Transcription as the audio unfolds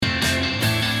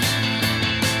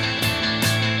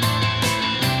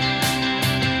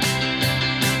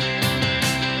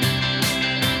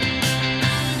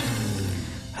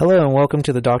Hello and welcome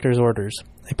to The Doctor's Orders,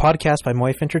 a podcast by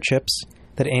Moifinter Chips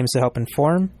that aims to help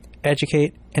inform,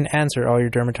 educate, and answer all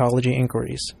your dermatology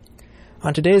inquiries.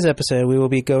 On today's episode, we will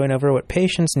be going over what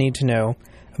patients need to know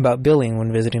about billing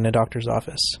when visiting a doctor's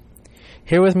office.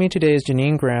 Here with me today is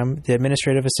Janine Graham, the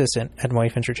administrative assistant at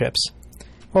Moifinter Chips.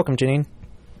 Welcome, Janine.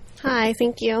 Hi,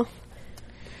 thank you.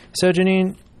 So,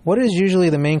 Janine, what is usually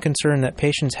the main concern that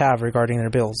patients have regarding their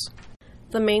bills?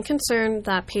 The main concern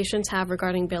that patients have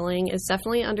regarding billing is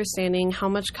definitely understanding how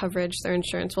much coverage their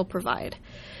insurance will provide.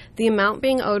 The amount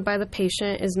being owed by the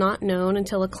patient is not known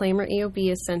until a claim or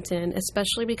EOB is sent in,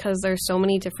 especially because there are so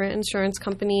many different insurance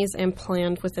companies and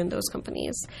plans within those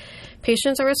companies.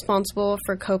 Patients are responsible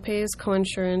for copays,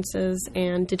 coinsurances,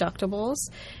 and deductibles,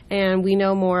 and we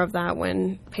know more of that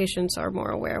when patients are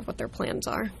more aware of what their plans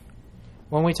are.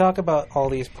 When we talk about all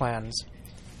these plans,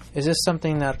 is this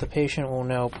something that the patient will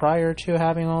know prior to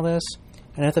having all this?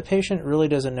 And if the patient really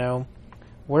doesn't know,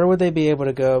 where would they be able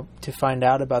to go to find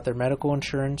out about their medical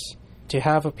insurance to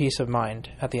have a peace of mind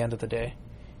at the end of the day?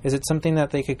 Is it something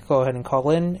that they could go ahead and call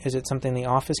in? Is it something the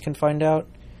office can find out?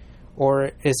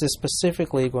 Or is this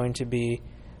specifically going to be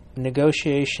a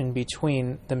negotiation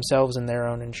between themselves and their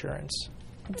own insurance?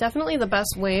 Definitely the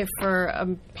best way for a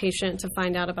patient to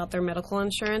find out about their medical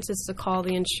insurance is to call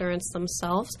the insurance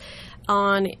themselves.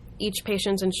 On each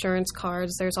patient's insurance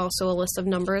cards, there's also a list of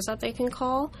numbers that they can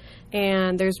call,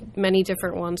 and there's many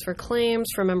different ones for claims,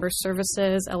 for member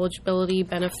services, eligibility,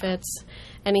 benefits,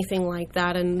 anything like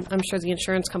that, and I'm sure the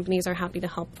insurance companies are happy to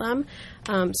help them.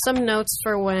 Some notes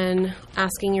for when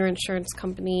asking your insurance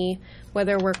company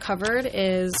whether we're covered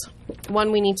is,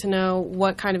 one, we need to know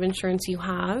what kind of insurance you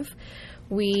have.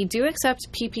 We do accept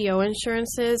PPO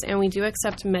insurances, and we do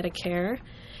accept Medicare.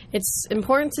 It's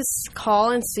important to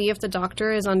call and see if the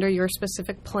doctor is under your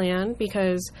specific plan,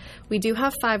 because we do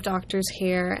have 5 doctors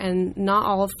here, and not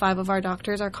all 5 of our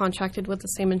doctors are contracted with the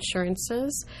same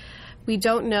insurances. We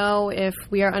don't know if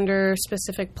we are under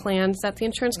specific plans that the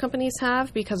insurance companies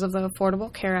have because of the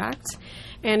Affordable Care Act.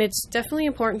 And it's definitely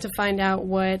important to find out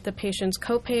what the patient's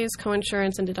copays,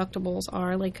 coinsurance, and deductibles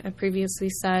are, like I previously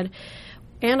said.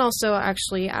 And also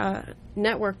actually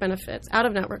network benefits,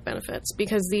 out-of-network benefits,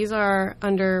 because these are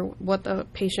under what the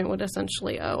patient would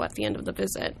essentially owe at the end of the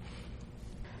visit.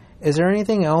 Is there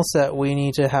anything else that we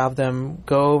need to have them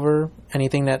go over?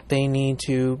 Anything that they need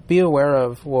to be aware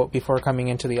of before coming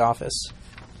into the office?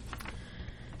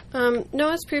 No,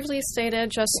 as previously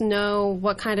stated, just know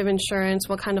what kind of insurance,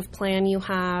 what kind of plan you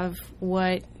have,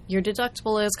 what your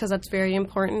deductible is, because that's very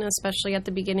important, especially at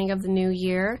the beginning of the new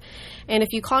year. And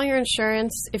if you call your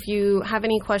insurance, if you have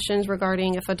any questions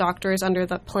regarding if a doctor is under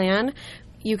the plan,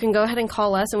 you can go ahead and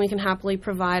call us, and we can happily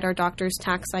provide our doctor's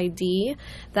tax ID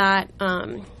that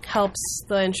helps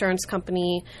the insurance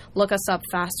company look us up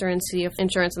faster and see if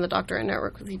insurance and the doctor are in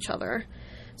network with each other.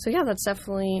 So yeah, that's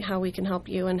definitely how we can help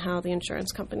you, and how the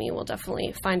insurance company will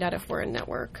definitely find out if we're in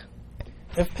network.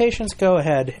 If patients go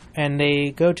ahead and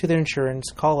they go to their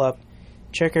insurance, call up,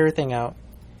 check everything out,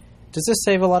 does this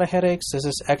save a lot of headaches? Does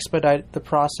this expedite the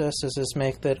process? Does this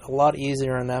make it a lot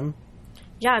easier on them?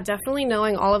 Yeah, definitely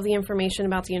knowing all of the information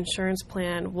about the insurance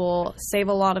plan will save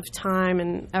a lot of time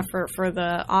and effort for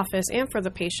the office and for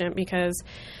the patient, because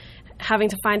having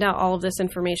to find out all of this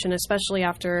information, especially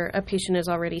after a patient is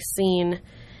already seen,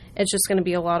 it's just going to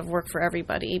be a lot of work for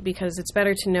everybody, because it's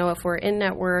better to know if we're in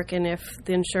network and if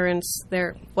the insurance,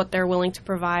 what they're willing to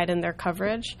provide and their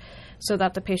coverage, so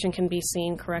that the patient can be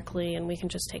seen correctly and we can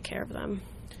just take care of them.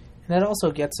 And that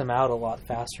also gets them out a lot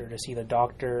faster to see the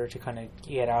doctor, to kind of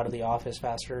get out of the office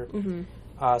faster,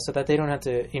 so that they don't have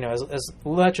to, as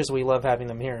much as we love having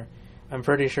them here, I'm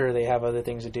pretty sure they have other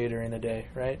things to do during the day,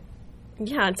 right?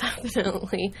 Yeah,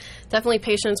 definitely. Definitely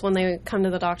patients, when they come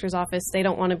to the doctor's office, they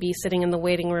don't want to be sitting in the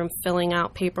waiting room filling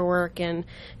out paperwork and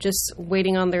just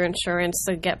waiting on their insurance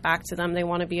to get back to them. They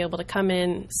want to be able to come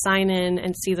in, sign in,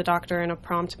 and see the doctor in a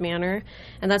prompt manner.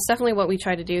 And that's definitely what we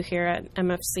try to do here at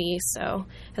MFC. So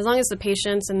as long as the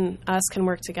patients and us can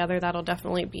work together, that'll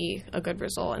definitely be a good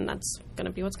result, and that's going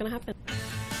to be what's going to happen.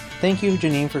 Thank you,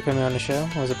 Janine, for coming on the show.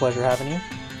 It was a pleasure having you.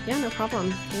 Yeah, no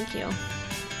problem. Thank you.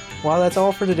 Well, that's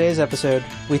all for today's episode.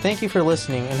 We thank you for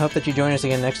listening and hope that you join us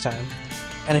again next time.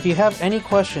 And if you have any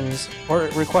questions or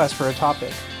requests for a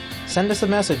topic, send us a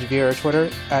message via our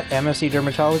Twitter at MFC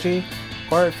Dermatology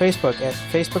or at Facebook at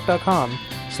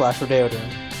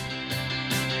facebook.com/Rodeoderm.